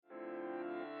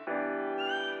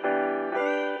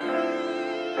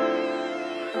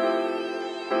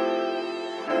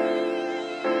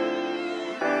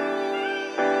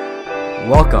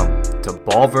Welcome to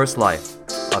Ball vs. Life,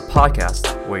 a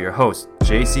podcast where your hosts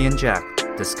JC and Jack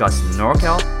discuss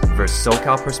NorCal vs.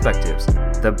 SoCal perspectives,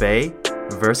 the Bay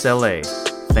vs. LA.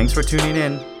 Thanks for tuning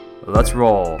in. Let's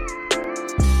roll.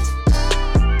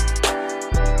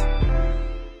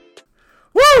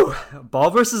 Woo! Ball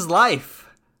vs. Life.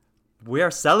 We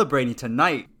are celebrating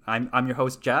tonight. I'm your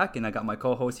host Jack, and I got my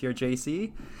co-host here,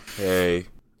 JC. Hey.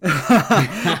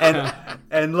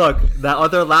 and look, that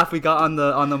other laugh we got on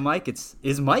the mic,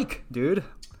 is Mike, dude.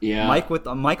 Yeah. Mike with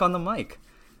Mike on the mic.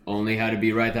 Only had to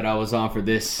be right that I was on for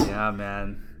this. Yeah,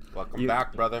 man. Welcome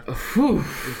back, brother.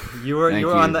 You were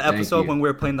on the episode when we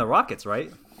were playing the Rockets,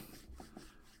 right?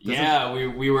 Yeah,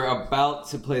 we were about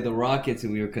to play the Rockets,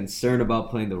 and we were concerned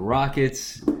about playing the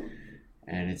Rockets.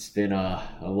 And it's been a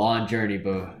long journey,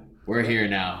 but we're here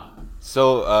now.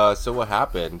 So what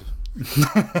happened?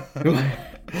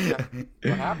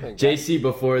 What happened, guys? JC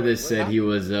before this said he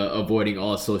was avoiding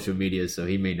all social media, so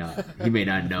he may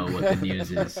not know what the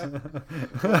news is.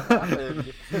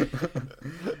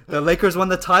 The Lakers won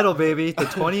the title, baby. The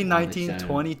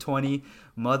 2019-2020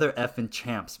 mother effing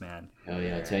champs, man. Hell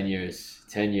yeah, 10 years.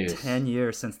 10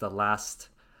 years since the last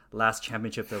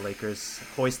championship the Lakers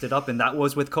hoisted up, and that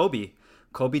was with Kobe.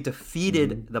 Kobe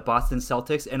defeated the Boston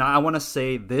Celtics, and I want to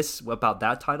say this about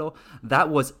that title. That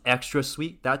was extra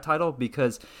sweet, that title,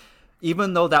 because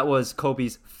even though that was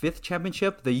Kobe's 5th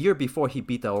championship, the year before he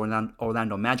beat the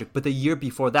Orlando Magic, but the year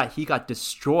before that he got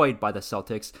destroyed by the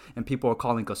Celtics, and people were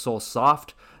calling Gasol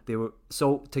soft.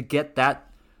 So to get that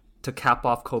to cap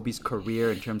off Kobe's career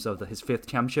in terms of his 5th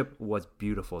championship was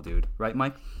beautiful, dude. Right,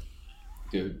 Mike?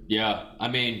 Dude, yeah. I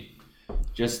mean,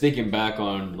 just thinking back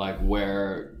on like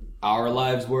where our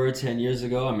lives were 10 years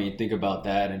ago. I mean, think about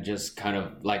that, and just kind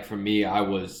of like for me, I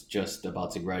was just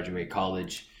about to graduate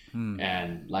college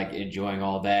and like enjoying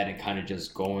all that and kind of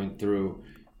just going through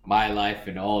my life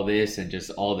and all this and just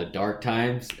all the dark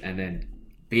times, and then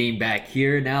being back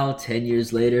here now 10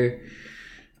 years later,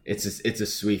 it's a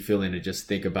sweet feeling to just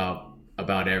think about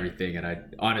everything. And I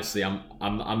honestly, I'm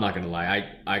not gonna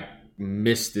lie, I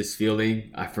miss this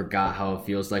feeling. I forgot how it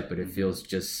feels like, but it feels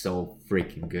just so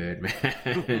freaking good,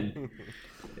 man.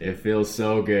 It feels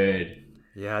so good.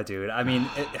 Yeah, dude. I mean,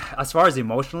 as far as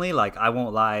emotionally, like I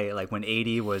won't lie, like when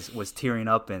AD was tearing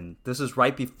up, and this was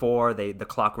right before the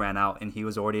clock ran out, and he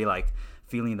was already like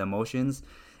feeling the emotions.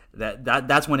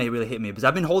 That's when it really hit me, because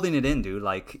I've been holding it in, dude.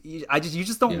 Like you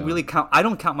just don't really count. I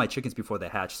don't count my chickens before they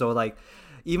hatch. So like,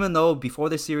 even though before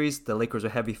this series the Lakers are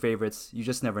heavy favorites, you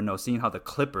just never know. Seeing how the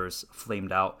Clippers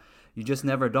flamed out, you just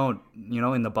never don't,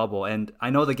 in the bubble. And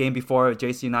I know the game before,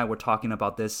 JC and I were talking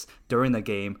about this during the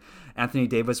game. Anthony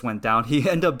Davis went down. He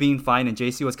ended up being fine, and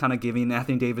JC was kind of giving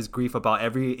Anthony Davis grief about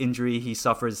every injury he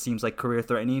suffers. Seems like career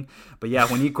threatening. But yeah,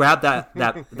 when he grabbed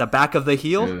the back of the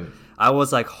heel, dude, I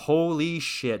was like, holy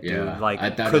shit, dude. Yeah, like,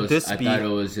 I thought it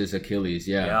was his Achilles.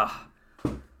 Yeah.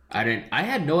 I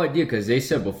had no idea, because they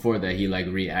said before that he like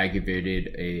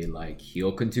re-aggravated a like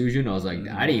heel contusion. I was like,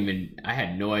 I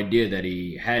had no idea that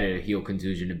he had a heel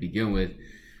contusion to begin with.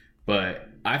 But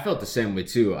I felt the same way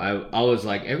too. I was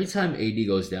like, every time AD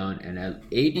goes down, and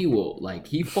AD will like,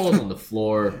 he falls on the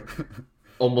floor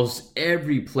almost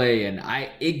every play, and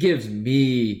it gives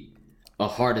me a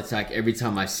heart attack every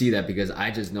time I see that, because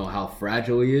I just know how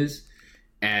fragile he is.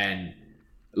 And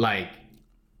like,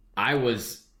 I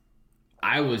was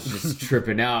just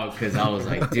tripping out, because I was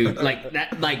like, dude, like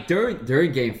that, like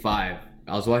during game 5,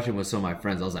 I was watching with some of my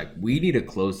friends. I was like, we need to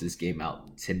close this game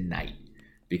out tonight,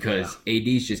 because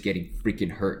AD's just getting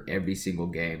freaking hurt every single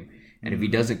game. And if he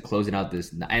doesn't close it out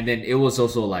this, and then it was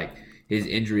also like his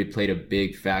injury played a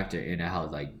big factor in how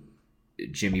like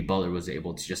Jimmy Butler was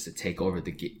able to take over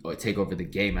the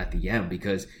game at the end,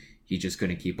 because he just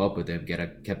couldn't keep up with him.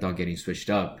 Kept on getting switched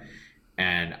up,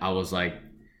 and I was like,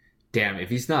 damn, if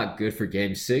he's not good for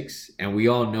game 6, and we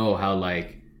all know how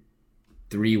like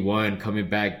 3-1 coming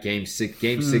back game 6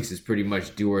 is pretty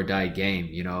much do or die game,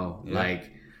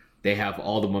 like they have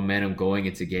all the momentum going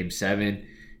into game 7.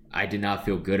 I did not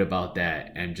feel good about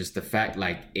that. And just the fact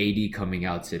like AD coming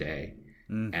out today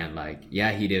and like,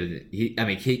 yeah,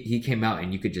 he came out,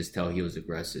 and you could just tell he was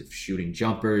aggressive, shooting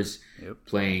jumpers,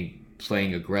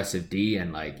 playing aggressive D,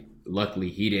 and like, luckily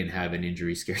he didn't have an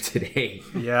injury scare today.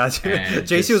 Yeah,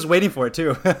 JC was waiting for it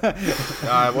too.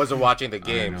 I wasn't watching the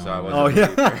game, so I wasn't. Oh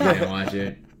yeah, I didn't watch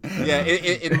it. Yeah,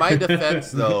 in my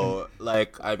defense though,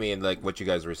 like I mean, like what you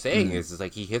guys were saying is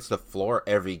like he hits the floor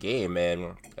every game,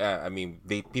 and I mean,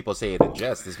 people say it in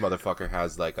jest. This motherfucker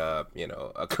has like a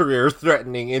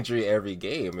career-threatening injury every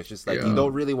game. It's just like you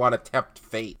don't really want to tempt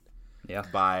fate. Yeah.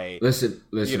 Listen,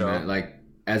 man. Like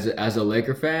as a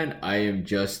Laker fan, I am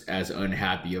just as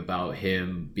unhappy about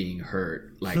him being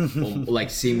hurt, like like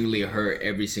seemingly hurt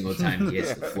every single time he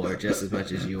hits the floor, just as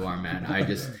much as you are, man. I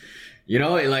just, you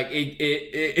know,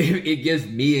 it gives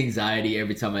me anxiety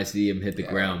every time I see him hit the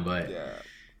ground. But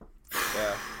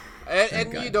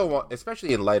and you don't want,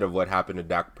 especially in light of what happened to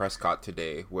Dak Prescott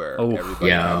today, where everybody,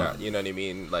 you know what I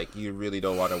mean? Like, you really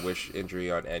don't want to wish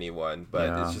injury on anyone,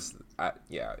 but it's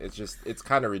just, it's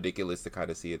kind of ridiculous to kind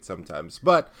of see it sometimes.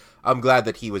 But I'm glad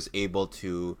that he was able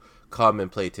to come and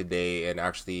play today, and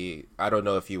actually, I don't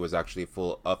know if he was actually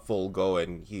full go,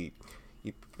 and he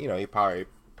probably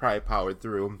powered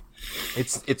through.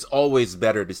 It's always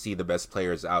better to see the best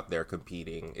players out there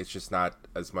competing. It's just not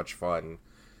as much fun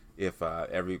if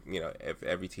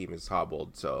every team is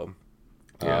hobbled. So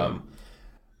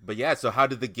but yeah, so how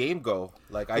did the game go?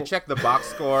 Like, I checked the box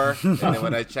score, and then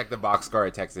when I checked the box score,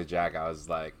 I texted Jack. I was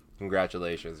like,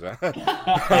 congratulations, man.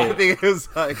 I think it was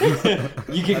like,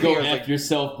 you can go F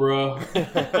yourself, bro.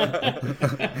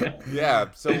 Yeah,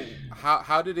 so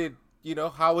how did it,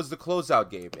 how was the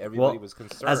closeout game? Everybody was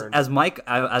concerned. As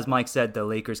Mike said, the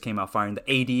Lakers came out firing, the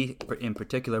AD in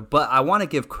particular. But I want to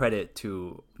give credit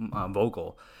to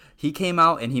Vogel. He came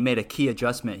out and he made a key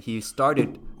adjustment. He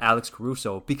started Alex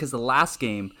Caruso because the last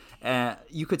game,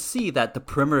 you could see that the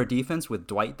perimeter defense with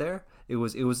Dwight there, it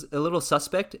was a little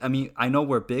suspect. I mean, I know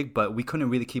we're big, but we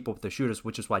couldn't really keep up with the shooters,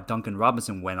 which is why Duncan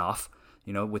Robinson went off,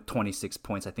 with 26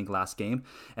 points, I think, last game.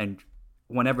 And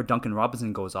whenever Duncan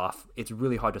Robinson goes off, it's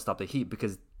really hard to stop the Heat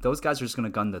because those guys are just going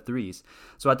to gun the threes.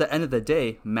 So at the end of the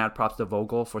day, mad props to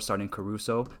Vogel for starting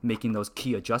Caruso, making those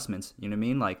key adjustments. You know what I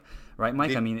mean? Like, right,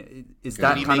 Mike? Is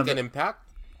that did he kind make of an impact?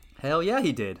 Hell yeah,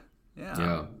 he did.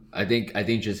 Yeah. I think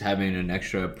just having an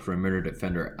extra perimeter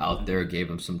defender out there gave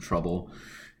him some trouble.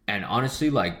 And honestly,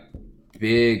 like,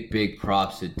 big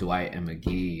props to Dwight and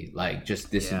McGee. Like, just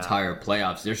this entire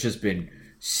playoffs, there's just been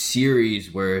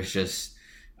series where it's just,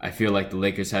 I feel like the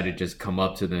Lakers had to just come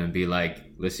up to them and be like,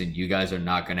 listen, you guys are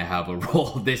not going to have a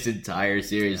role this entire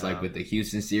series. Like with the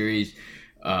Houston series.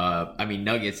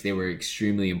 Nuggets, they were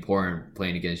extremely important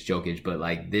playing against Jokic. But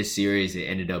like this series, it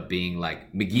ended up being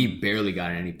like McGee barely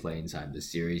got any playing time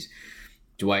this series.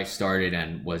 Dwight started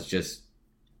and was just,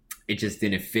 it just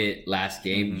didn't fit last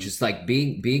game. Just like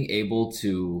being able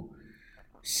to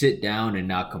sit down and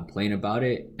not complain about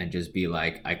it and just be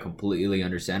like, I completely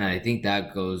understand. And I think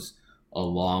that goes a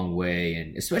long way,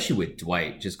 and especially with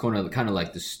Dwight, just kind of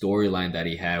like the storyline that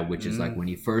he had, which is like when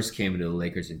he first came into the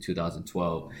Lakers in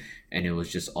 2012, and it was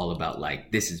just all about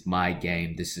like, this is my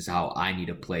game, this is how I need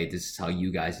to play, this is how you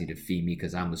guys need to feed me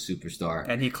because I'm a superstar.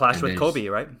 And he clashed with Kobe,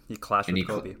 right? He clashed with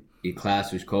Kobe. He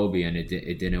clashed with Kobe, and it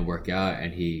didn't work out,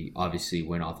 and he obviously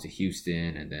went off to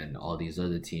Houston, and then all these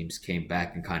other teams came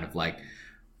back and kind of like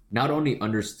not only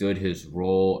understood his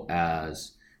role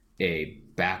as a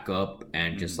backup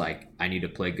and just like, I need to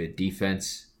play good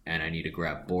defense and I need to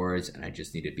grab boards and I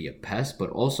just need to be a pest, but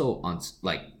also on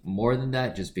like more than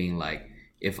that, just being like,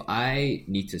 if I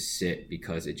need to sit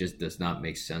because it just does not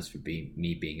make sense for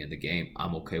me being in the game,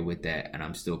 I'm okay with that, and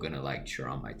I'm still gonna like cheer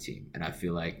on my team. And I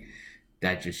feel like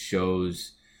that just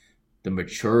shows the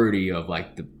maturity of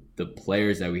like the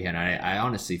players that we had. I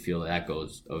honestly feel that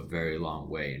goes a very long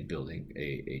way in building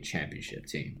a championship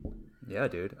team. Yeah,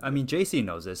 dude. I mean, JC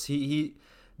knows this.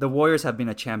 The Warriors have been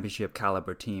a championship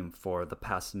caliber team for the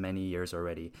past many years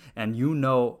already. And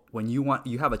when you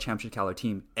have a championship caliber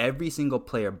team, every single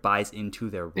player buys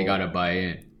into their role. They gotta buy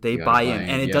in. They buy in.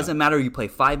 And it doesn't matter if you play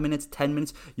 5 minutes, 10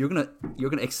 minutes, you're gonna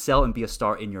excel and be a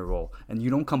star in your role. And you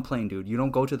don't complain, dude. You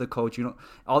don't go to the coach.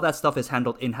 All that stuff is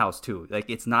handled in-house too. Like,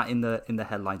 it's not in the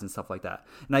headlines and stuff like that.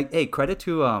 And like, hey, credit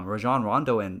to Rajon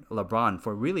Rondo and LeBron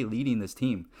for really leading this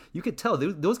team. You could tell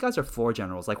those guys are floor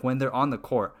generals. Like, when they're on the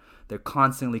court, they're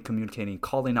constantly communicating,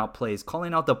 calling out plays,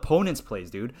 calling out the opponent's plays,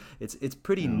 dude. It's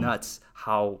pretty nuts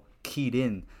how keyed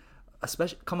in.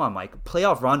 Especially, come on, Mike.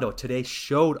 Playoff Rondo today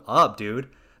showed up, dude.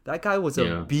 That guy was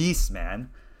a beast, man.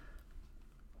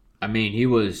 I mean, he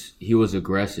was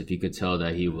aggressive. You could tell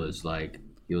that he was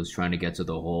trying to get to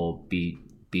the hole, beat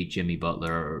Jimmy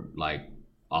Butler like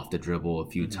off the dribble a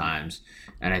few times,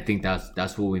 and I think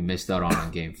that's what we missed out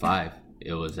on Game 5.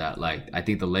 It was that, like, I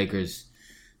think the Lakers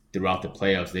throughout the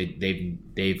playoffs,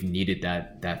 they've needed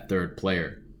that third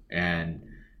player, and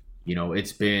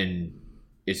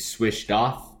it's switched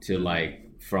off to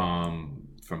like from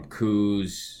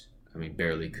Kuz. I mean,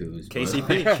 barely Kuz.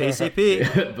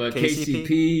 KCP. But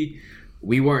KCP,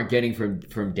 we weren't getting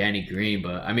from Danny Green,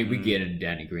 but I mean, we get into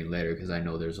Danny Green later because I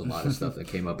know there's a lot of stuff that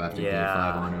came up after Game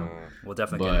 5 on him. We'll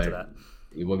definitely get into that.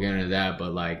 We'll get into that,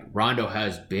 but like Rondo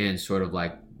has been sort of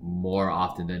like more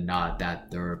often than not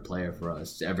that third player for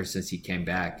us ever since he came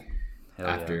back. Hell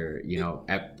after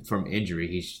from injury.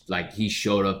 He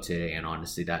showed up today, and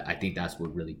honestly, that I think that's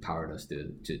what really powered us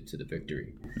to the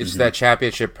victory. It's that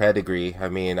championship pedigree. I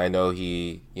mean, I know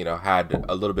he had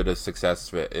a little bit of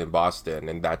success in Boston,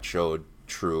 and that showed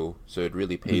true. So it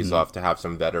really pays off to have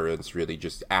some veterans really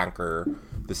just anchor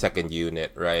the second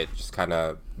unit, right? Just kind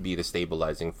of be the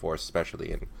stabilizing force,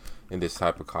 especially in this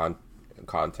type of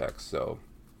context. So,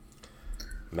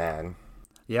 man.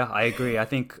 Yeah, I agree. I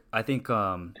think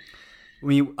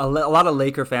a lot of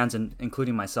Laker fans, and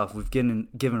including myself, we've given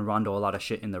Rondo a lot of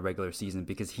shit in the regular season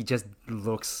because he just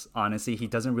looks, honestly, he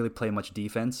doesn't really play much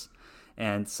defense,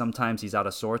 and sometimes he's out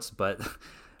of sorts. But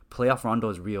playoff Rondo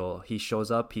is real. He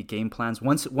shows up, he game plans.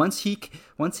 Once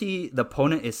the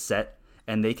opponent is set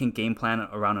and they can game plan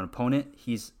around an opponent,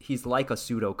 he's like a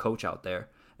pseudo coach out there.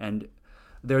 And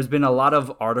there's been a lot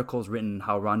of articles written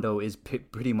how Rondo is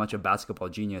pretty much a basketball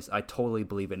genius. I totally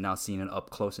believe it now, seeing it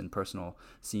up close and personal,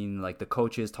 seeing like the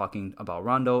coaches talking about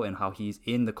Rondo and how he's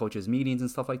in the coaches' meetings and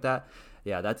stuff like that.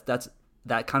 Yeah, that's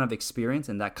that kind of experience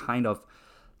and that kind of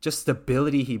just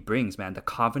stability he brings, man. The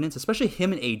confidence, especially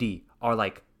him and AD, are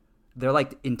like, they're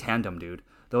like in tandem, dude.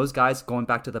 Those guys, going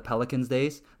back to the Pelicans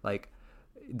days, like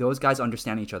those guys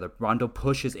understand each other. Rondo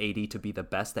pushes AD to be the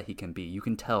best that he can be. You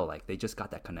can tell, like, they just got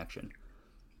that connection.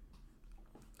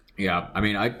 Yeah, I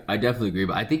mean, I definitely agree,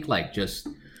 but I think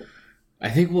I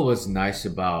think what was nice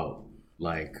about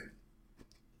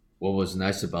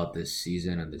this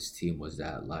season and this team was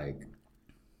that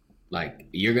like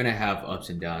you're gonna have ups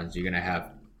and downs, you're gonna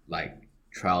have like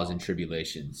trials and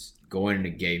tribulations going into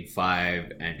Game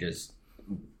 5 and just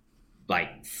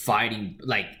like fighting.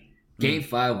 Like Game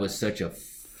 5 was such a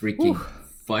freaking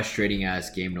frustrating ass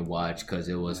game to watch because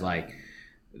it was like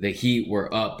the Heat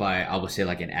were up by, I would say,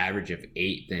 like an average of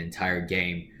 8 the entire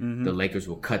game. Mm-hmm. The Lakers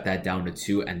will cut that down to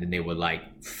 2, and then they would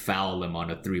like foul them on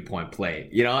a 3-point play,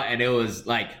 and it was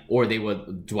like, or they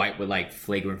would, Dwight would like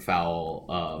flagrant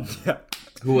foul.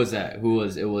 Who was that? It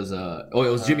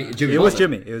was Jimmy. It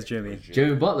was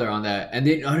Jimmy Butler on that, and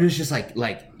then it was just like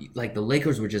the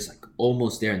Lakers were just like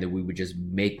almost there, and then we would just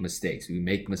make mistakes.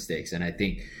 And I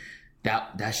think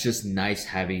that's just nice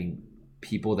having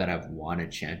people that have won a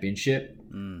championship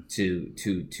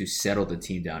to settle the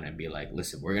team down and be like,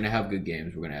 listen, we're gonna have good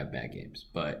games, we're gonna have bad games,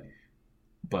 but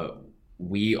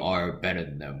we are better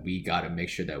than them. We got to make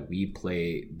sure that we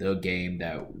play the game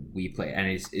that we play, and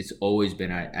it's always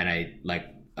been.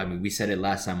 We said it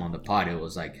last time on the pod. It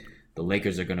was like the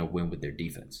Lakers are gonna win with their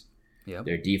defense. Yep.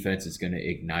 Their defense is gonna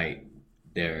ignite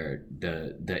the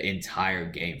entire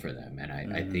game for them, and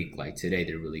I think like today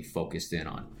they're really focused in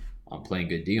on playing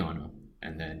good D on them.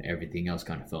 And then everything else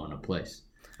kind of fell into place.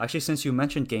 Actually, since you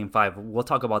mentioned Game 5, we'll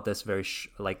talk about this very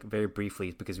briefly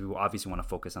because we obviously want to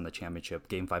focus on the championship.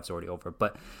 Game 5's already over.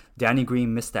 But Danny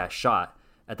Green missed that shot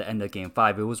at the end of Game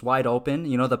 5. It was wide open.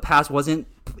 The pass wasn't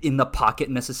in the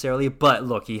pocket necessarily, but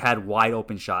look, he had wide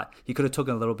open shot. He could have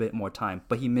taken a little bit more time,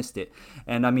 but he missed it.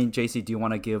 And I mean, JC, do you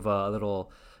want to give a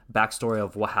little backstory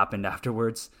of what happened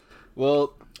afterwards?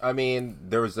 Well, I mean,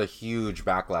 there was a huge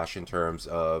backlash in terms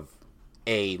of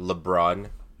LeBron,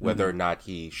 whether or not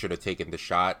he should have taken the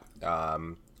shot.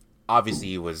 Obviously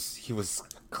he was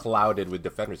clouded with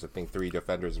defenders. I think 3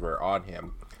 defenders were on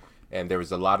him, and there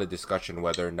was a lot of discussion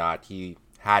whether or not he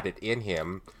had it in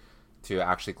him to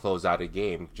actually close out a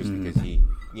game, just because he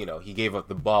gave up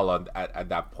the ball at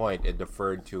that point and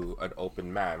deferred to an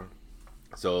open man.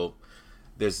 So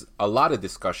there's a lot of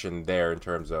discussion there in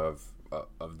terms of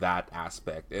that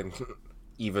aspect, and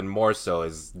even more so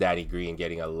is Danny Green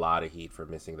getting a lot of heat for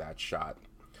missing that shot.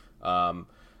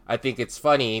 I think it's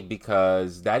funny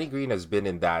because Danny Green has been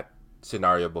in that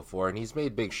scenario before, and he's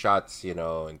made big shots,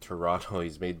 in Toronto.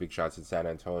 He's made big shots in San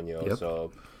Antonio. Yep.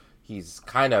 So he's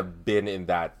kind of been in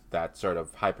that sort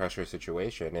of high pressure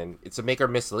situation, and it's a make or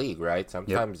miss league, right?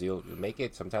 Sometimes you'll make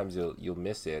it, sometimes you'll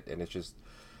miss it, and it's just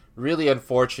really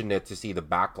unfortunate to see the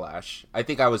backlash. I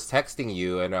think I was texting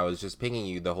you and I was just pinging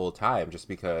you the whole time just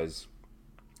because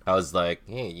I was like,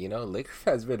 hey, Laker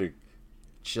fans better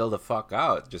chill the fuck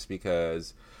out, just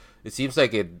because it seems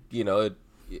like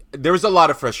there was a lot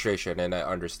of frustration, and I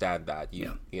understand that.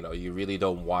 You really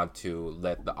don't want to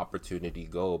let the opportunity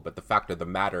go, but the fact of the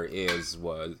matter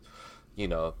was,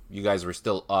 you guys were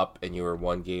still up and you were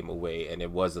 1 game away, and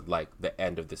it wasn't like the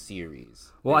end of the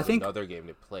series. Well, I think another game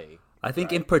to play. I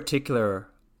think in particular,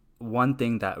 one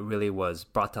thing that really was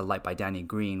brought to light by Danny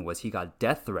Green was he got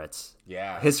death threats.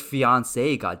 Yeah. His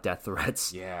fiance got death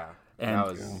threats. Yeah.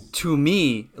 And to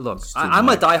me, look, I'm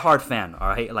a diehard fan, all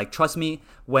right? Like, trust me,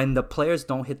 when the players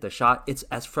don't hit the shot, it's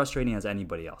as frustrating as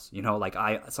anybody else. You know, like,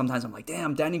 sometimes I'm like,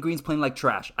 damn, Danny Green's playing like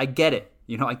trash. I get it.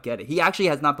 You know, I get it. He actually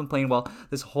has not been playing well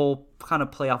this whole kind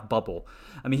of playoff bubble.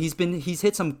 I mean, he's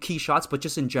hit some key shots, but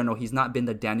just in general, he's not been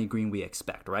the Danny Green we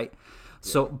expect, right?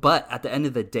 So, but at the end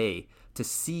of the day, to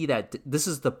see that this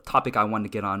is the topic I wanted to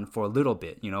get on for a little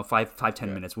bit, you know,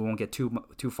 5-10 minutes. We won't get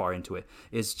too far into it.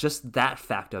 Is just that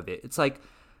fact of it. It's like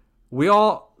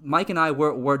Mike and I,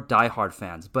 we're diehard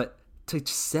fans, but to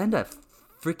send a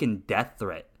freaking death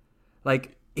threat,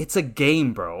 like, it's a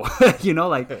game, bro. You know,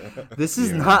 like, this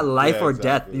is not life or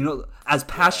death. You know, as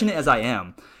passionate as I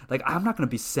am, like, I'm not gonna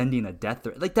be sending a death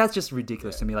threat. Like, that's just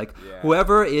ridiculous to me. Like,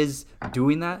 whoever is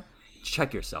doing that,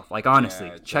 check yourself. Like, honestly,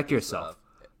 check yourself.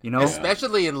 You know,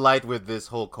 especially in light with this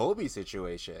whole Kobe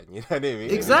situation. You know what I mean?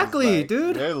 Exactly, like,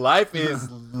 dude. Their life is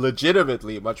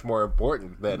legitimately much more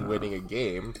important than winning a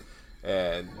game,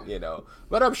 and you know.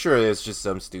 But I'm sure it's just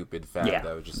some stupid fan that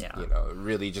was just you know,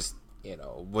 really just, you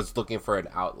know, was looking for an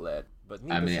outlet. But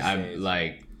I mean, I'm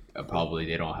like, probably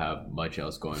they don't have much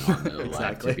else going on in their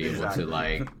life to be able to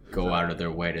like go out of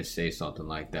their way to say something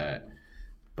like that.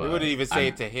 They wouldn't even say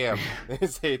it to him. They'd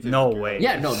say it to no way.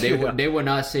 Yeah, no, they would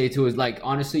not say it to his. Like,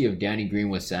 honestly, if Danny Green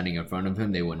was standing in front of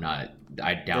him, they would not.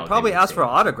 I doubt. They'd probably ask for an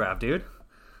autograph, dude.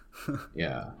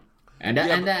 Yeah,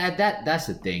 that's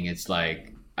the thing. It's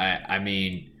like, I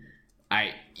mean,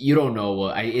 you don't know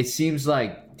what. It seems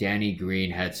like Danny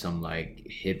Green had some like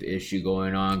hip issue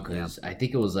going on, because I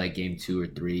think it was like game 2 or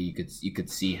 3. You could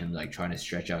see him like trying to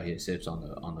stretch out his hips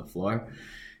on the floor.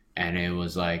 And it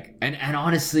was like, and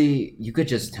honestly, you could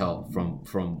just tell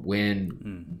from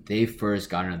when they first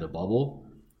got into the bubble,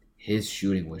 his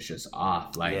shooting was just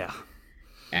off. Like,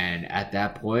 and at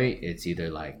that point, it's either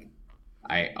like,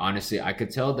 I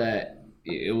could tell that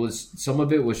it was, some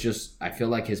of it was just, I feel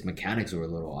like his mechanics were a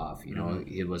little off. You know,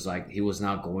 it was like he was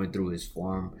not going through his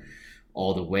form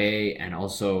all the way. And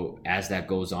also, as that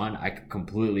goes on, I could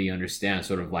completely understand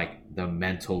sort of like the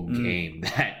mental game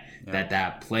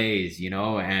that plays, you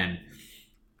know, and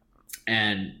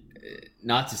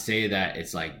not to say that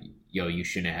it's like, yo, you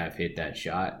shouldn't have hit that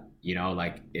shot, you know,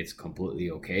 like, it's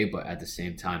completely okay, but at the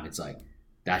same time, it's like,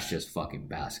 that's just fucking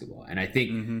basketball. And I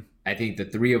think the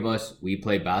three of us, we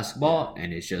play basketball,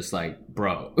 and it's just like,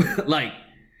 bro, like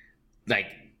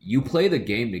you play the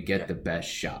game to get the best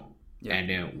shot, and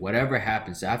then whatever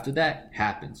happens after that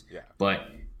happens. But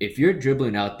if you're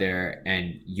dribbling out there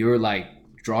and you're like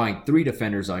drawing 3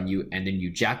 defenders on you, and then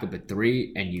you jack up a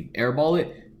 3 and you airball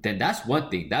it, then that's one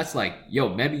thing. That's like,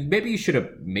 yo, maybe you should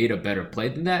have made a better play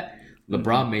than that.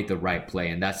 LeBron made the right play,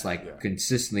 and that's like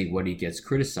consistently what he gets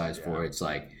criticized for. It's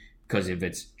like, because if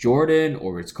it's Jordan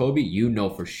or it's Kobe, you know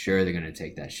for sure they're going to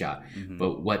take that shot.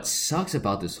 But what sucks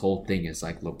about this whole thing is,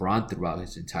 like, LeBron throughout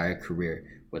his entire career,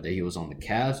 whether he was on the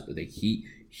Cavs or the Heat,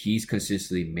 he's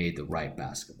consistently made the right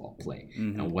basketball play.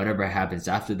 And whatever happens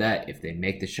after that, if they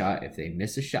make the shot, if they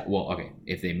miss the shot, well, okay,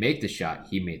 if they make the shot,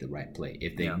 he made the right play.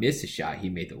 If they miss the shot, he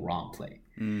made the wrong play.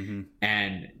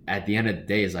 And at the end of the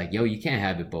day, it's like, yo, you can't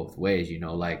have it both ways, you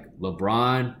know? Like,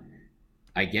 LeBron,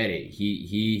 I get it.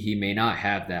 He may not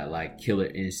have that like killer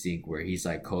instinct where he's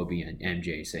like Kobe and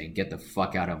MJ saying, get the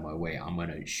fuck out of my way. I'm going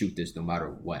to shoot this no matter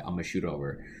what. I'm going to shoot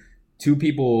over 2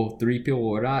 people, 3 people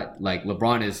or not. Like,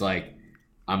 LeBron is like,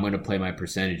 I'm going to play my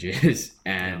percentages.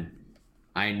 And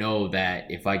I know that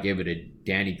if I give it to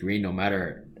Danny Green, no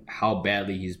matter how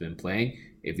badly he's been playing,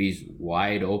 if he's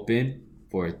wide open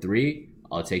for a 3,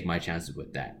 I'll take my chances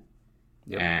with that.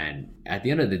 And at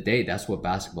the end of the day, that's what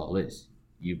basketball is.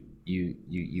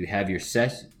 You have your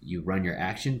sets, you run your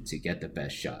action to get the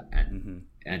best shot,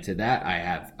 and to that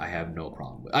I have no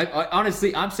problem with. I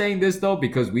honestly, I'm saying this though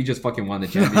because we just fucking won the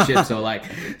championship, so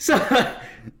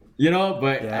you know,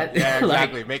 but exactly.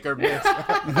 Like, make or miss.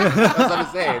 That's what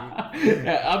I'm saying.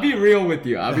 I'll be real with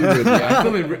you. I'm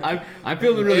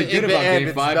feeling really good about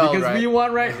Game 5 because we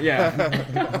won, right?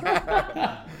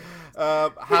 Yeah.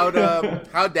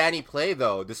 How Danny play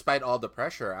though, despite all the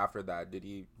pressure after that? Did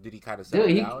he kind of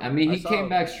settle down? I mean, he came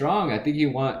back strong. I think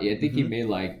he made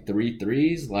like 3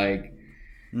 threes, like,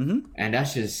 and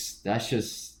that's just.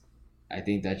 I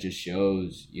think that just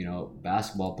shows, you know,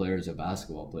 basketball players are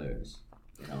basketball players.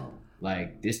 You know,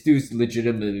 like, this dude's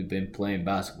legitimately been playing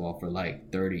basketball for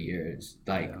like 30 years.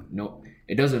 Like, no,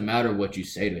 it doesn't matter what you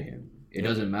say to him. It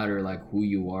doesn't matter like who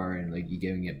you are and like you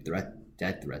giving him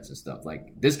death threats and stuff.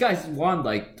 Like, this guy's won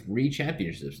like 3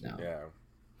 championships now. Yeah.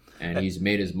 And he's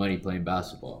made his money playing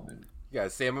basketball. Man. Yeah,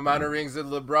 same amount of rings as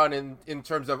LeBron in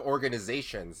terms of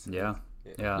organizations. Yeah.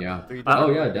 Yeah. Three Oh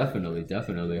different- yeah, definitely.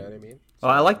 You know what I mean?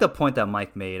 Well, I like the point that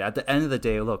Mike made. At the end of the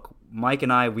day, look, Mike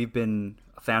and I, we've been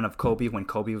a fan of Kobe when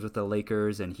Kobe was with the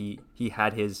Lakers, and he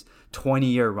had his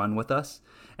 20-year run with us,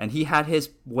 and he had his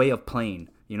way of playing,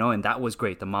 and that was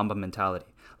great, the Mamba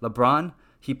mentality. LeBron,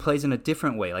 he plays in a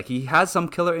different way. Like, he has some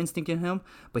killer instinct in him,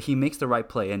 but he makes the right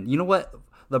play. And you know what?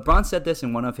 LeBron said this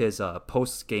in one of his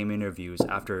post-game interviews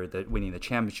after winning the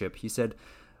championship. He said,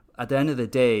 at the end of the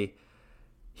day,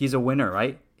 he's a winner,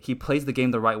 right? He plays the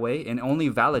game the right way and only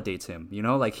validates him.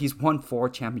 Like, he's won 4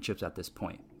 championships at this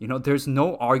point. There's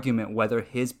no argument whether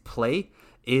his play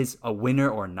is a winner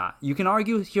or not. You can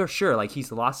argue here, sure, like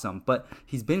he's lost some, but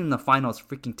he's been in the finals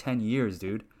freaking 10 years,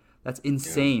 dude. That's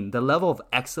insane. The level of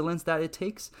excellence that it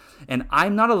takes. And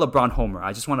I'm not a LeBron homer.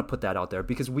 I just want to put that out there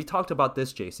because we talked about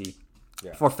this, JC.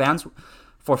 Yeah. For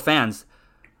fans,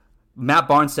 Matt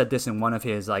Barnes said this in one of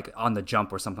his, like, on the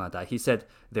jump or something like that. He said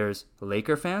there's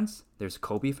Laker fans, there's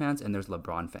Kobe fans, and there's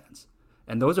LeBron fans.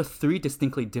 And those are 3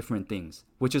 distinctly different things,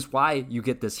 which is why you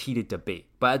get this heated debate.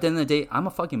 But at the end of the day, I'm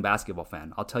a fucking basketball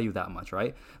fan. I'll tell you that much,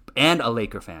 right? And a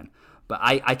Laker fan. But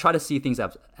I try to see things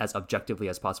as objectively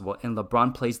as possible. And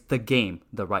LeBron plays the game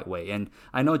the right way. And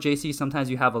I know, JC, sometimes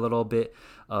you have a little bit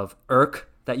of irk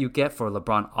that you get for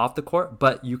LeBron off the court.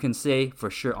 But you can say for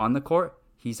sure on the court,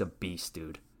 he's a beast,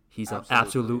 dude. He's an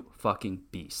absolute fucking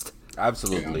beast.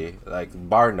 Absolutely. Like,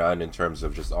 bar none in terms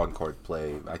of just on-court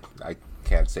play. I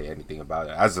can't say anything about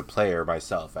it. As a player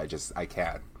myself, I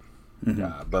can't.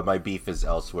 But my beef is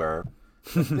elsewhere.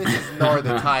 This is nor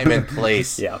the time and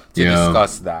place to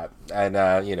discuss that. And,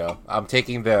 I'm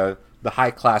taking the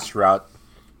high-class route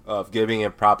of giving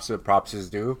him props where props is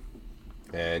due.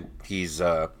 And he's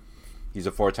a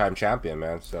 4-time champion,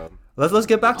 man, so... Let's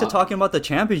get back to talking about the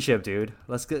championship, dude.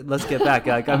 Let's get back.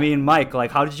 Like, I mean, Mike,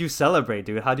 like, how did you celebrate,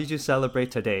 dude? How did you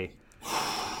celebrate today?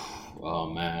 Oh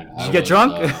man, Did you get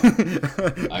drunk?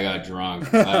 I got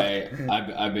drunk.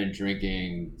 I've been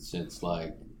drinking since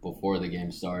like before the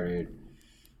game started.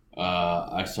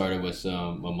 I started with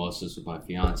some mimosas with my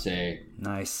fiance.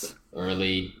 Nice.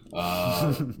 Early.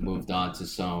 Moved on to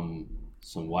some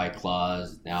White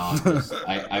Claws. Now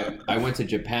I went to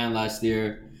Japan last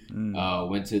year.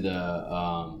 Went to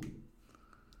the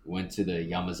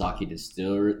Yamazaki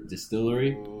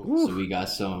distillery. Ooh. So we got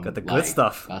the good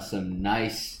stuff. Got some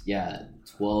nice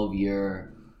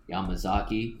 12-year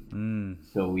Yamazaki.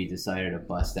 So we decided to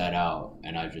bust that out,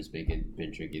 and I've just been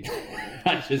drinking.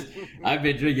 I've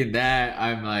been drinking that.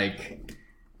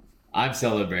 I'm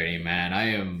celebrating, man.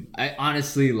 I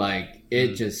honestly, like,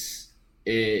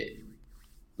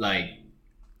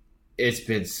 it's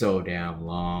been so damn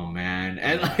long, man.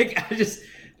 And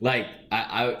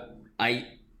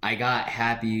I got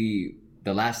happy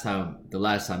the last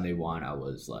time they won. I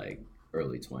was like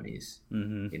early 20s. I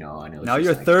know. Now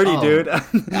you're 30, dude.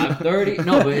 I'm 30.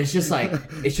 No, but it's just like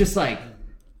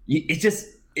it's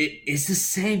the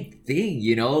same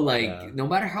thing, Like, no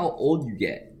matter how old you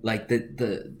get, like the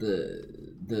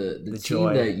team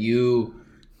joy. that you.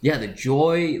 Yeah, the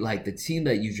joy, like the team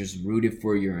that you just rooted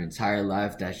for your entire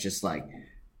life, that's just like,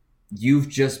 you've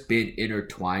just been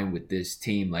intertwined with this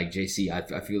team. Like, JC,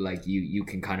 I feel like you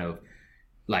can kind of,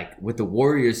 like, with the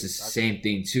Warriors, it's the same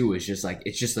thing too. It's just like,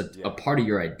 it's just a part of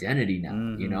your identity now,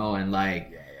 And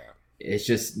like, it's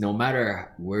just, no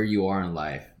matter where you are in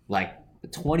life, like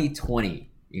 2020,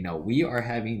 we are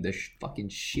having the fucking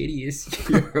shittiest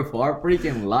year of our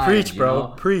freaking lives. Preach,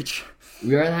 bro. Preach.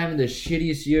 We are having the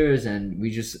shittiest years, and we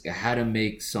just had to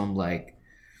make some, like,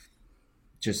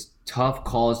 just tough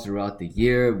calls throughout the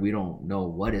year. We don't know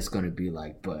what it's going to be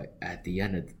like, but at the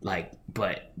end of, like,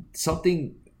 but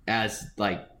something as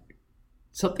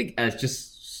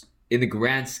just in the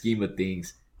grand scheme of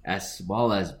things, as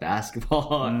small as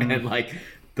basketball and, like,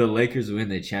 the Lakers win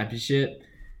the championship,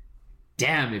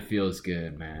 damn, it feels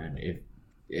good, man.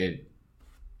 It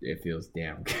feels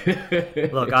damn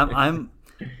good. Look,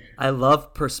 I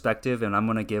love perspective, and I'm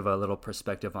going to give a little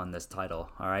perspective on this title,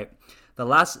 all right?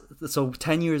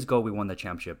 10 years ago, we won the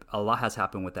championship. A lot has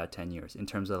happened with that 10 years in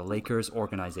terms of the Lakers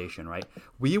organization, right?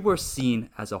 We were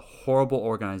seen as a horrible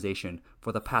organization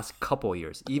for the past couple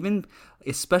years,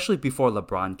 especially before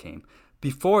LeBron came.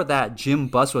 Before that, Jim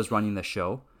Buss was running the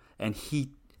show, and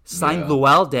he signed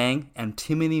Luol Deng and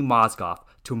Timothy Mozgov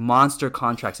to monster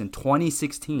contracts in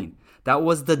 2016. That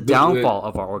was the downfall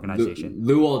of our organization.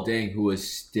 Luol Deng, who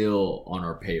is still on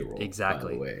our payroll,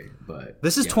 exactly. By the way, but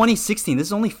this is 2016. This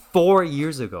is only 4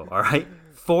 years ago. All right,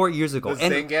 4 years ago. Does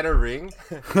Deng get a ring?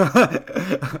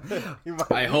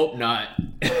 I hope not.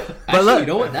 Actually, you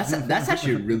know what? That's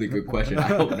actually a really good question. I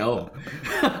don't know.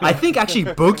 I think actually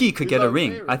Boogie could get a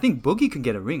ring. I think Boogie could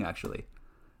get a ring actually.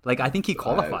 Like, I think he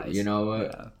qualifies. You know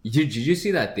what? Did you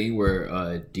see that thing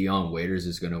where Dion Waiters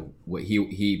is gonna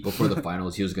he before the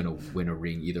finals he was gonna win a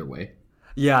ring either way?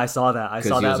 Yeah, I saw that.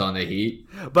 Because he was on the Heat.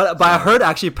 But I heard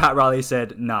actually Pat Riley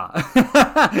said nah.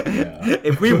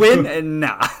 If we win,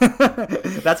 nah.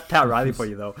 That's Pat Riley for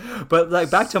you though. But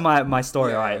like back to my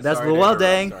story. All right, that's Luol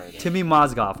Deng, Timmy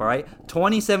Mozgov. All right,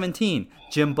 2017,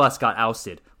 Jim Buss got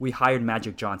ousted. We hired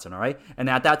Magic Johnson. All right, and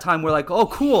at that time we're like, oh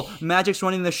cool, Magic's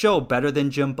running the show better than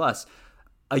Jim Buss.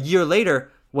 A year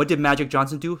later, what did Magic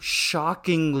Johnson do?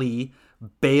 Shockingly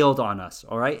bailed on us,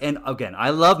 all right? And again, I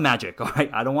love Magic, all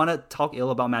right? I don't want to talk ill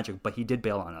about Magic, but he did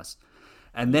bail on us.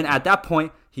 And then at that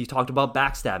point, he talked about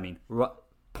backstabbing,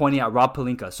 pointing at Rob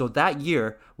Pelinka. So that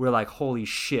year, we're like, holy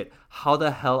shit, how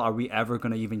the hell are we ever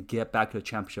going to even get back to the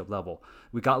championship level?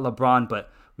 We got LeBron,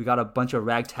 but we got a bunch of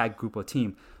ragtag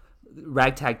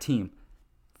team.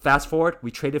 Fast forward, we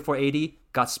traded for AD,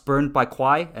 got spurned by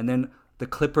Kawhi, and then the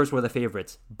Clippers were the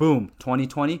favorites. Boom,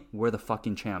 2020, we're the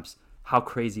fucking champs. How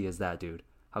crazy is that, dude?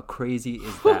 How crazy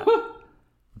is that?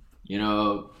 You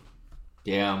know,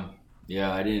 damn.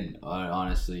 Yeah, I didn't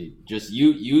honestly. Just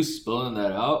you spilling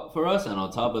that out for us, and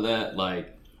on top of that,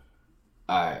 like,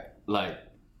 all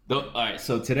right.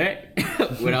 So today,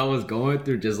 when I was going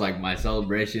through just like my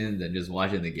celebrations and just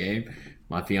watching the game,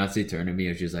 my fiance turned to me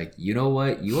and she was like, "You know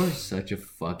what? You are such a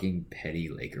fucking petty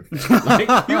Laker fan.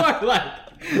 Like, you are like,"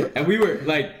 and we were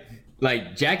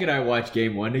like Jack and I watched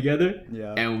game 1 together,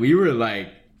 and we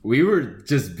were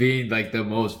just being like the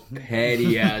most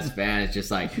petty ass fans. Just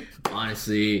like,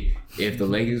 honestly, if the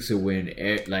Lakers could win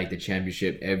like the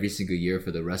championship every single year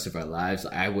for the rest of our lives,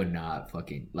 I would not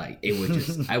fucking like it. Would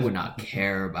just I would not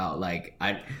care about like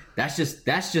That's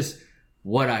just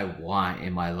what I want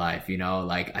in my life, you know.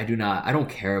 Like I don't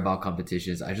care about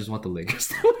competitions. I just want the Lakers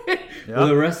to win for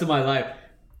the rest of my life.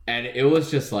 And it was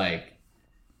just like,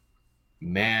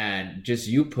 man, just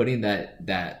you putting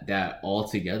that all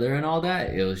together and all that,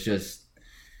 it was just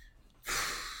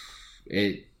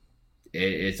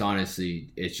it's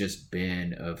honestly, it's just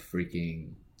been a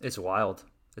freaking, it's wild.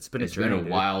 It's been a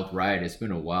wild ride. It's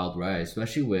been a wild ride,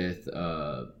 especially with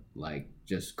like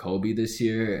just Kobe this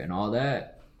year and all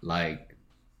that. Like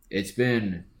it's just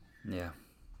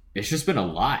been a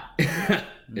lot.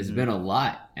 It's been a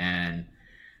lot. And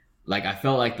like I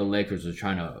felt like the Lakers were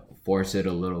trying to force it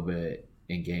a little bit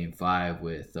in game 5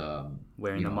 with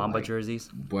wearing the Mamba jerseys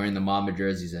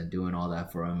and doing all that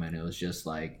for him, and it was just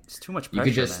like it's too much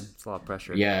pressure, man. It's a lot of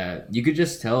pressure. Yeah, you could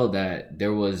just tell that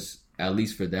there was, at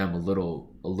least for them, a little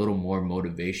more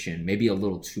motivation, maybe a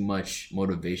little too much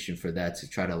motivation for that to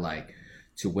try to like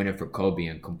to win it for Kobe,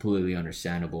 and completely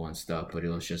understandable and stuff. But it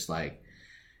was just like,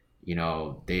 you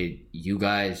know, you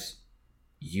guys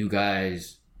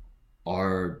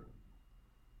are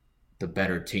the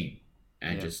better team,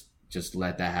 and just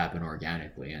let that happen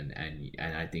organically, and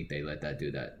I think they let that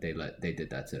do that. They did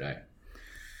that today.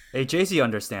 Hey, JC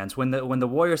understands when the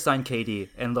Warriors signed KD,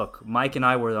 and look, Mike and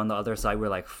I were on the other side. We're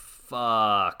like,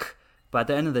 fuck. But at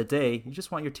the end of the day, you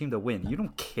just want your team to win. You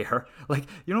don't care. Like,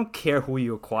 you don't care who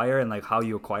you acquire and like how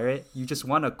you acquire it. You just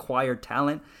want to acquire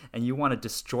talent, and you want to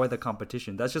destroy the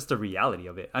competition. That's just the reality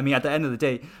of it. I mean, at the end of the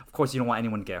day, of course, you don't want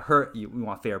anyone to get hurt. You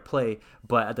want fair play.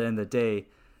 But at the end of the day,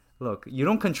 look, you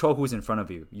don't control who's in front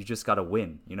of you. You just got to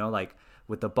win. You know, like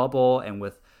with the bubble and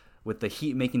with the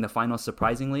Heat making the finals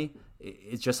surprisingly,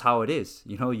 it's just how it is.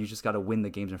 You know, you just got to win the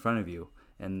games in front of you.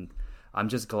 And I'm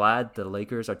just glad the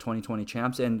Lakers are 2020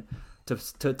 champs. And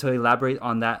to elaborate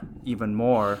on that even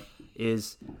more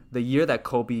is the year that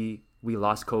we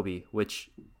lost Kobe, which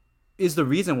is the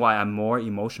reason why I'm more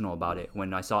emotional about it.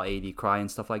 When I saw AD cry and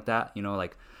stuff like that, you know,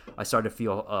 like I started to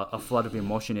feel a flood of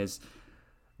emotion is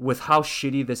with how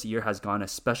shitty this year has gone,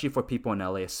 especially for people in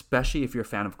LA, especially if you're a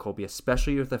fan of Kobe,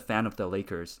 especially if you're a fan of the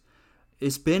Lakers.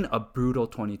 It's been a brutal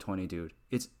 2020, dude.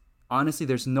 It's honestly,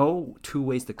 there's no two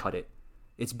ways to cut it.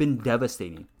 It's been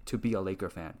devastating to be a Laker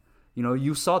fan. You know,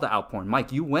 you saw the outpouring.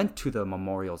 Mike, you went to the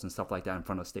memorials and stuff like that in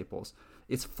front of Staples.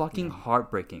 It's fucking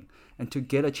heartbreaking. And to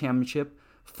get a championship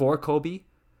for Kobe,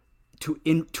 to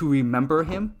remember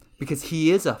him, because he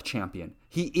is a champion.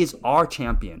 He is our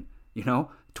champion, you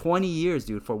know? 20 years,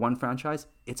 dude, for one franchise.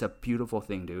 It's a beautiful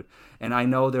thing, dude. And I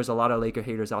know there's a lot of Laker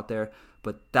haters out there,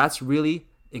 but that's really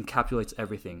encapsulates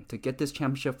everything. To get this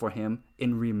championship for him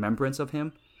in remembrance of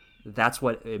him, that's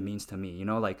what it means to me, you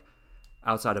know, like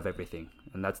outside of everything.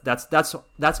 And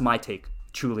that's my take,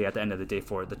 truly, at the end of the day,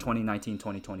 for the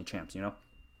 2019-2020 champs, you know?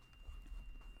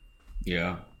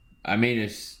 Yeah. I mean,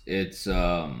 it's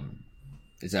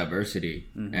adversity.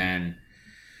 Mm-hmm. And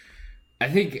I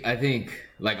think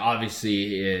like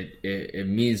obviously it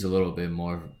means a little bit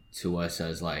more to us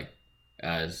as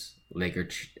Laker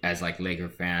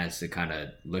fans to kind of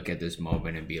look at this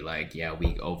moment and be like, yeah,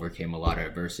 we overcame a lot of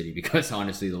adversity, because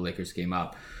honestly the Lakers came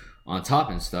out on top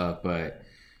and stuff. But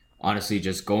honestly,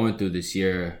 just going through this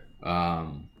year,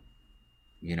 going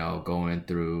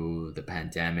through the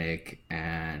pandemic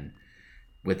and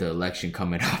with the election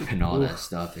coming up and all that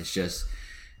stuff, it's just,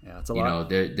 it's a lot.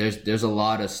 There's a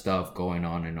lot of stuff going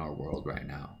on in our world right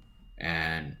now.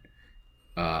 And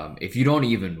if you don't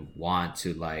even want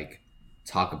to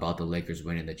talk about the Lakers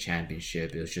winning the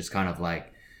championship, it was just kind of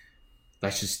like,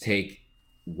 let's just take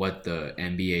what the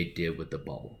NBA did with the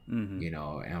bubble,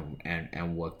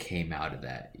 and what came out of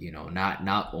that.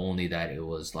 Not only that, it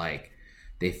was like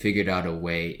they figured out a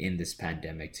way in this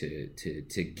pandemic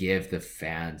to give the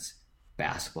fans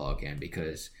basketball again,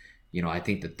 because I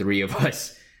think the three of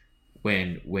us,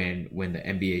 when the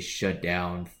NBA shut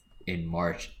down in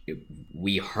March,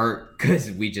 we hurt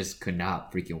because we just could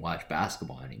not freaking watch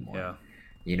basketball anymore.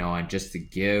 And just to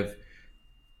give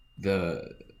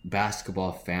the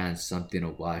basketball fans something to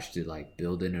watch, to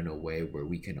build it in a way where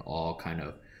we can all kind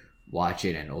of watch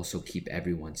it and also keep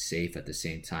everyone safe at the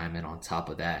same time. And on top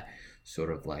of that,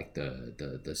 sort of like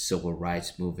the civil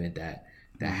rights movement that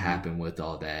happened with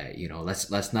all that.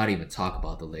 Let's not even talk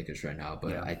about the Lakers right now,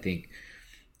 but I think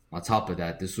on top of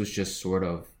that, this was just sort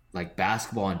of like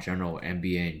basketball in general,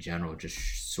 NBA in general,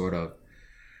 just sort of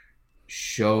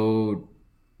showed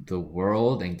the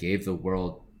world and gave the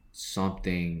world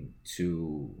something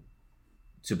to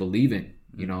believe in,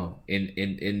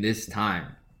 in this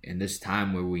time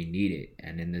where we need it,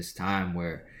 and in this time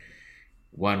where,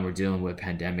 one, we're dealing with a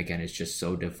pandemic and it's just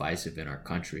so divisive in our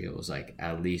country. It was like,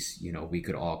 at least, we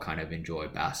could all kind of enjoy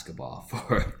basketball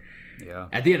for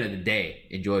at the end of the day,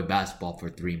 enjoy basketball for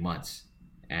 3 months.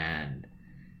 And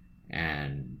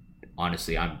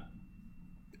honestly,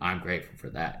 I'm grateful for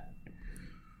that.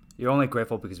 You're only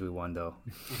grateful because we won, though.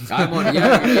 You'd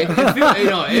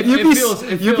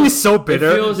be so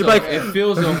bitter. It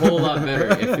feels a whole lot better.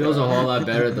 It feels a whole lot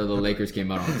better that the Lakers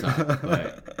came out on top.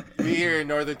 But we here in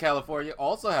Northern California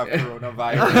also have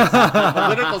coronavirus. The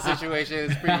political situation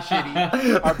is pretty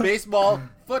shitty. Our baseball,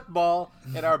 football,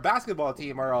 and our basketball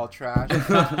team are all trash.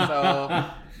 So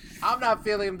I'm not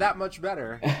feeling that much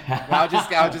better. I'll just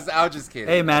kidding.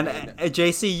 Hey man,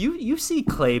 JC, you see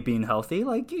Clay being healthy.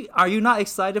 Are you not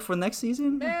excited for next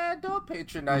season? Man, don't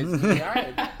patronize me.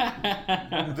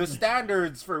 The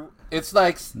standards for it's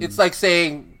like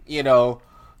saying,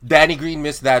 Danny Green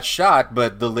missed that shot,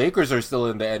 but the Lakers are still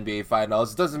in the NBA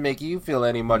Finals. It doesn't make you feel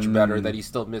any much better that he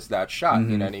still missed that shot.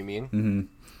 You know what I mean?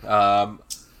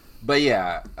 But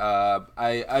yeah,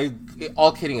 I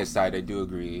all kidding aside, I do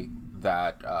agree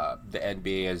that the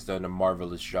NBA has done a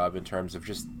marvelous job in terms of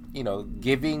just,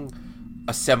 giving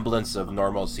a semblance of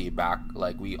normalcy back.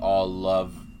 We all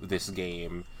love this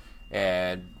game,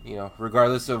 and,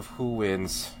 regardless of who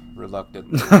wins,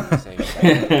 reluctantly saying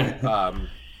that,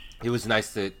 it was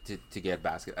nice to get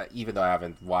basketball, even though I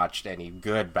haven't watched any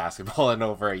good basketball in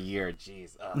over a year.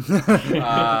 Jeez.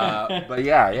 But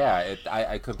yeah,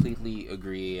 I completely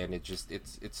agree, and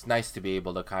it's nice to be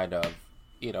able to kind of,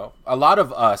 a lot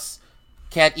of us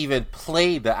can't even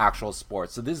play the actual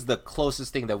sport, so this is the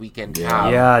closest thing that we can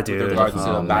have with regards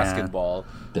to basketball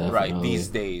right these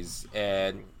days.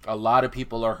 And a lot of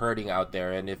people are hurting out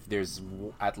there, and if there's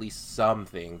at least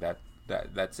something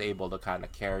that's able to kind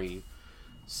of carry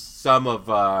some of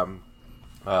our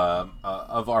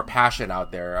passion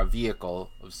out there, a vehicle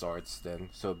of sorts, then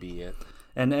so be it.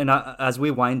 And as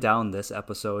we wind down this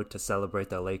episode to celebrate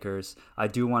the Lakers, I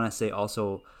do want to say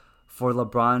also, for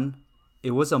LeBron,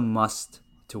 it was a must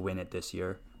to win it this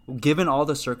year. Given all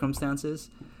the circumstances,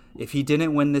 if he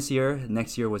didn't win this year,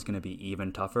 next year was going to be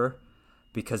even tougher,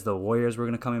 because the Warriors were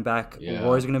going to coming back. Yeah.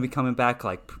 Warriors are going to be coming back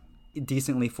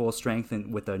decently full strength,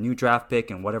 and with a new draft pick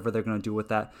and whatever they're going to do with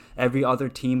that. Every other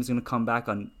team is going to come back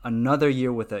on another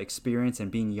year with the experience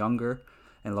and being younger,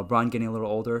 and LeBron getting a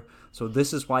little older. So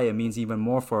this is why it means even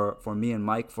more for me and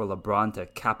Mike, for LeBron to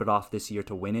cap it off this year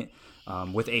to win it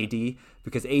with AD,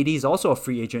 because AD is also a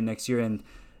free agent next year. And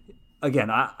again,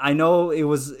 I know it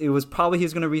was probably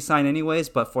he's going to re-sign anyways,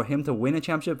 but for him to win a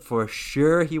championship, for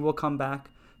sure he will come back,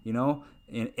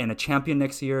 and a champion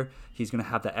next year. He's going to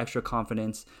have that extra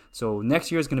confidence. So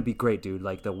next year is going to be great, dude.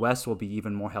 The West will be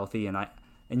even more healthy, and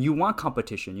you want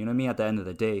competition, you know what I mean, at the end of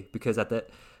the day, because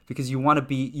you want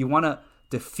to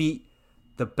defeat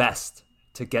the best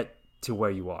to get to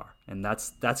where you are. And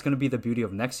that's going to be the beauty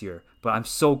of next year. But I'm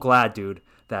so glad, dude,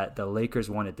 that the Lakers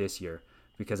won it this year,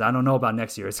 because I don't know about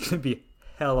next year. It's going to be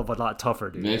hell of a lot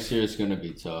tougher, dude. Next year it's going to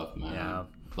be tough, man. Yeah.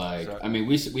 I mean,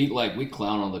 we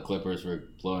clown on the Clippers for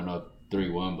blowing up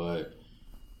 3-1, but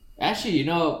actually,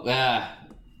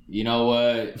 You know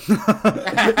what?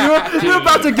 you're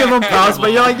about to give him props,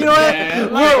 but you're like, you know what?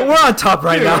 Man, we're on top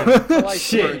right now.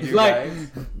 Shit, like.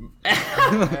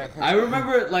 I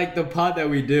remember like the pod that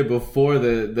we did before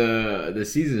the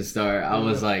season start. I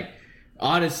was like,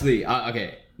 honestly,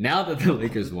 okay. Now that the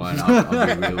Lakers won, I'll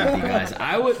be real with you guys.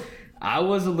 I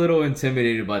was a little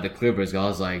intimidated by the Clippers. I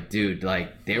was like, dude,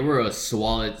 like they were a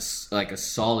solid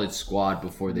squad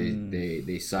before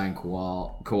they signed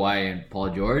Kawhi and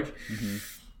Paul George. Mm-hmm.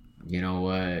 You know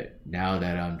what? Now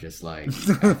that I'm just like,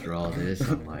 after all this,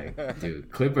 I'm like, dude,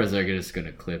 Clippers are just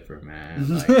gonna Clipper, man.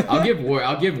 Like, I'll give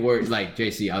Warriors, like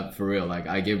JC, for real. Like,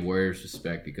 I give Warriors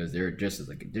respect because they're just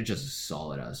a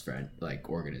solid ass friend, like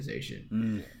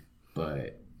organization.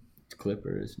 But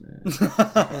Clippers, man,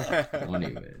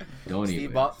 don't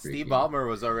even. Steve Ballmer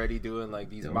was already doing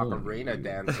like these Macarena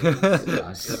dances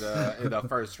in the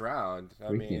first round.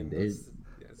 I mean, it's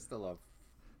still a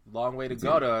long way to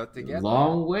go to get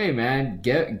long way, man.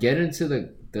 Get into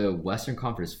the Western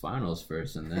Conference Finals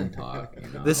first, and then talk. You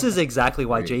know? This is exactly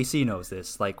why JC knows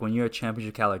this. Like when you're a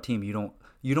championship caliber team, you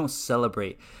don't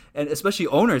celebrate, and especially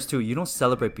owners too. You don't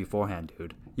celebrate beforehand,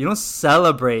 dude. You don't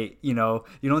celebrate. You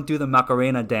don't do the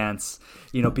Macarena dance.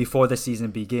 Before the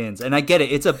season begins. And I get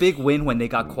it. It's a big win when they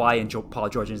got Kawhi and Paul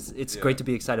George. It's great to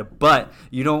be excited, but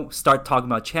you don't start talking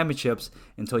about championships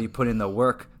until you put in the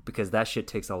work. Because that shit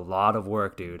takes a lot of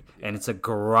work, dude. And it's a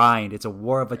grind. It's a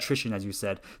war of attrition, as you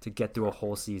said, to get through a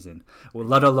whole season. Well,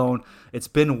 let alone, it's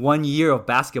been 1 year of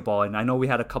basketball. And I know we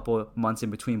had a couple of months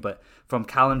in between. But from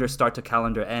calendar start to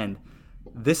calendar end,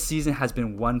 this season has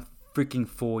been one freaking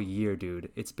full year,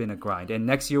 dude. It's been a grind. And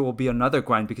next year will be another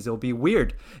grind because it'll be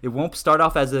weird. It won't start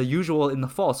off as the usual in the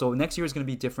fall. So next year is going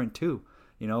to be different too.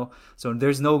 So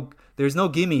there's no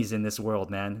gimmies in this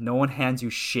world, man. No one hands you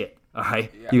shit. All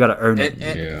right, you got to earn it.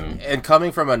 And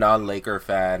coming from a non-Laker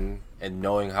fan and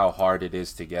knowing how hard it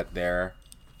is to get there,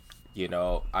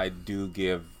 I do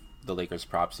give the Lakers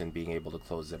props in being able to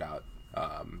close it out.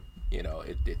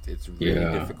 It's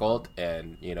really difficult,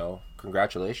 and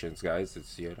congratulations, guys.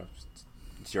 It's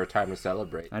your time to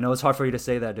celebrate. I know it's hard for you to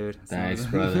say that, dude. Thanks,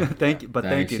 brother. Thank you.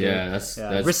 Dude. Yeah, that's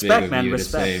respect, big of man. you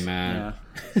Respect, to say, man. Yeah.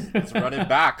 It's running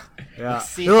back. Yeah.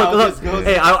 See how this goes.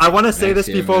 Hey, I want to say this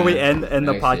before man. we end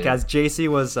the podcast. JC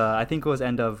was, I think it was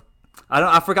end of.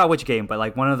 I forgot which game, but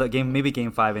like one of the game, maybe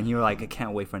game 5, and he was like, I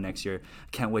can't wait for next year. I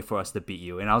can't wait for us to beat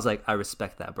you. And I was like, I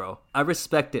respect that, bro. I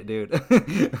respect it, dude.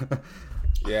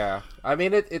 Yeah, I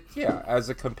mean as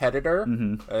a competitor,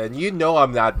 and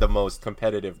I'm not the most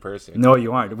competitive person. No,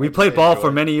 you aren't. We played ball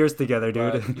for many years together,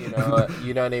 dude. But,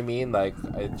 you know what I mean? Like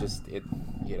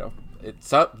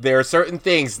there are certain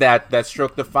things that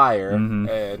stroke the fire,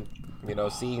 and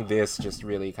seeing this just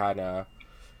really kind of,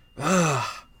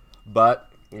 but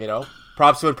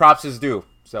props when props is due.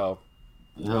 So,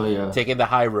 taking the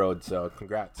high road. So,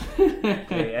 congrats.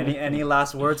 Okay, any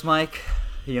last words, Mike?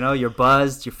 You're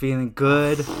buzzed. You're feeling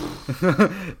good.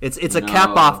 It's a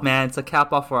cap off, man. It's a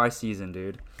cap off for our season,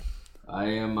 dude. I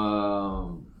am.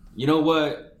 You know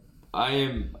what?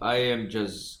 I am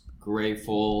just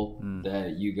grateful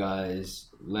that you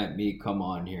guys let me come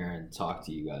on here and talk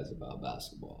to you guys about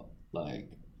basketball.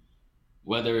 Like,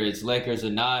 whether it's Lakers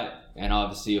or not, and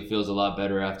obviously it feels a lot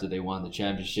better after they won the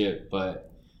championship.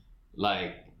 But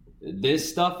like,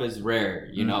 this stuff is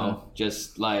rare.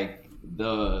 Just like.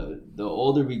 The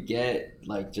older we get,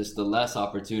 like just the less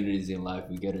opportunities in life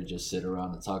we get to just sit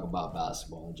around and talk about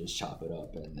basketball and just chop it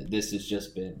up. And this has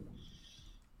just been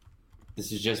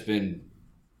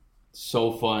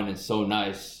so fun and so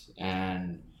nice.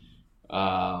 And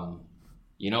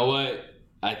you know what?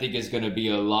 I think it's going to be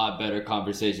a lot better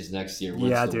conversations next year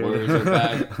once the Warriors are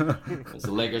back. Once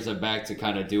the Lakers are back to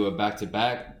kind of do a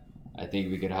back-to-back, I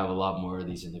think we could have a lot more of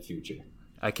these in the future.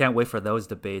 I can't wait for those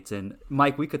debates. And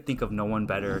Mike, we could think of no one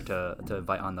better to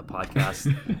invite on the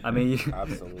podcast. I mean,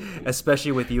 absolutely,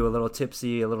 especially with you, a little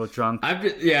tipsy, a little drunk. I'm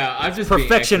just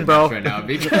perfection, bro. Right now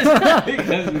because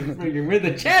we're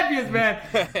the champions, man.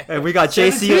 And we got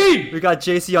JC. We got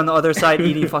JC on the other side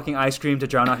eating fucking ice cream to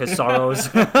drown out his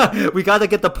sorrows. We got to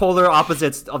get the polar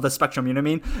opposites of the spectrum. You know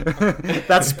what I mean?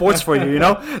 That's sports for you.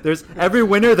 There's every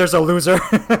winner. There's a loser.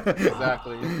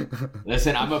 Exactly.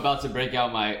 Listen, I'm about to break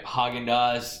out my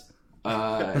Haagen-Dazs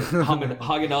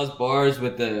Haagen-Dazs bars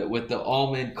with the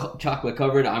almond chocolate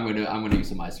covered. I'm gonna use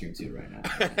some ice cream too right now.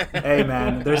 Hey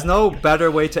man, there's no better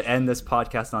way to end this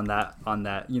podcast on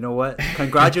that. You know what?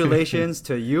 Congratulations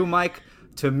to you, Mike,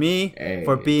 to me,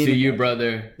 for being to you,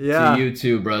 brother. Yeah. To you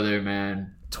too, brother,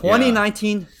 man.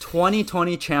 2019,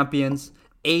 2020 champions.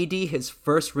 AD his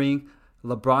first ring,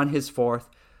 LeBron his fourth.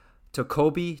 To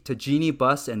Kobe, to Jeanie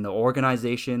Buss and the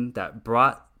organization that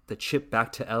brought the chip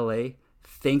back to LA.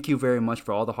 thank you very much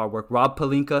for all the hard work. Rob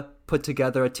Pelinka put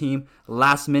together a team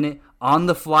last minute on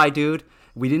the fly, dude.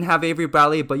 We didn't have Avery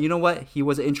Bradley, but you know what? He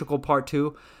was an integral part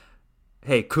too.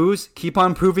 Hey, Kuz, keep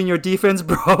on improving your defense,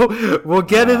 bro. We'll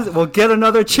get it. We'll get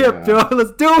another chip, bro.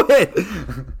 Let's do it.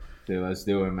 Dude, let's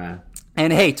do it, man.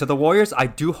 And hey, to the Warriors, I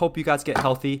do hope you guys get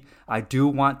healthy. I do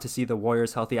want to see the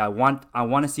Warriors healthy. I want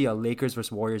to see a Lakers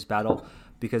versus Warriors battle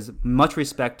because much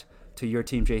respect to your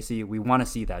team, JC. We want to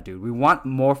see that, dude. We want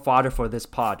more fodder for this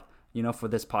pod, for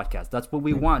this podcast. That's what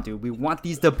we want, dude. We want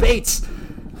these debates.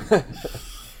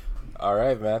 All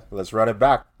right, man. Let's run it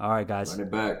back. All right, guys. Run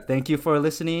it back. Thank you for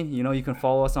listening. You can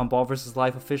follow us on Ball vs.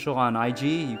 Life Official on IG.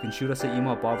 You can shoot us an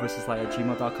email at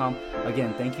ballversuslife@gmail.com.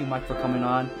 Again, thank you, Mike, for coming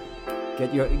on.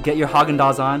 Get your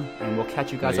Haagen-Dazs on, and we'll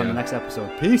catch you guys on the next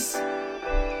episode. Peace.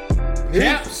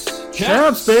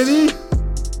 Champs, baby.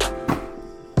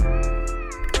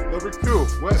 Number 2.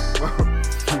 What?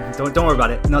 Don't worry about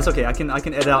it. No, it's okay. I can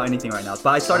edit out anything right now. But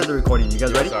I started the recording. You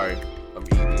guys ready? Sorry. I'm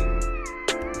eating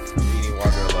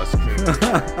Wanderlust cream.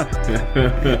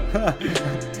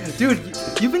 Dude,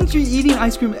 you've been eating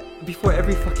ice cream before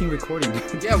every fucking recording.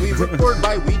 Yeah, we record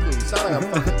bi-weekly. It's not like I'm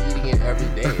fucking eating it every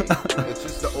day. It's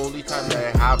just the only time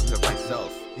that I have to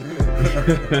myself.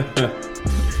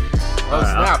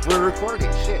 Snap, we're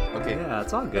recording. Shit. Okay. Yeah,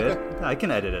 it's all good. I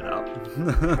can edit it out.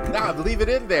 Nah, leave it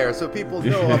in there so people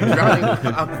know I'm drowning.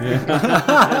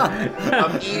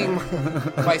 I'm eating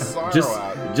my sorrow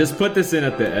out. Just put this in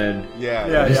at the end. Yeah.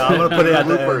 I'm gonna put it at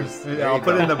bloopers. the end. Yeah, I'll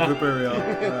put it in the blooper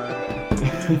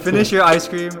reel. Finish your ice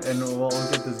cream and we'll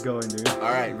get this going, dude.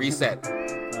 All right, reset.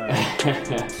 All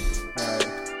right.